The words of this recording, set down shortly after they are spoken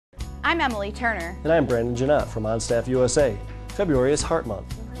I'm Emily Turner. And I'm Brandon Janot from OnStaff USA. February is Heart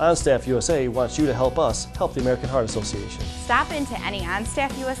Month. OnStaff USA wants you to help us help the American Heart Association. Stop into any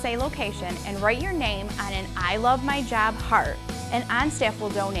OnStaff USA location and write your name on an I Love My Job heart, and OnStaff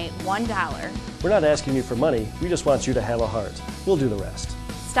will donate $1. We're not asking you for money, we just want you to have a heart. We'll do the rest.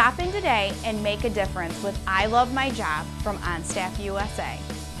 Stop in today and make a difference with I Love My Job from OnStaff USA.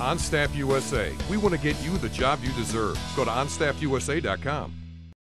 OnStaff USA. We want to get you the job you deserve. Go to OnStaffUSA.com.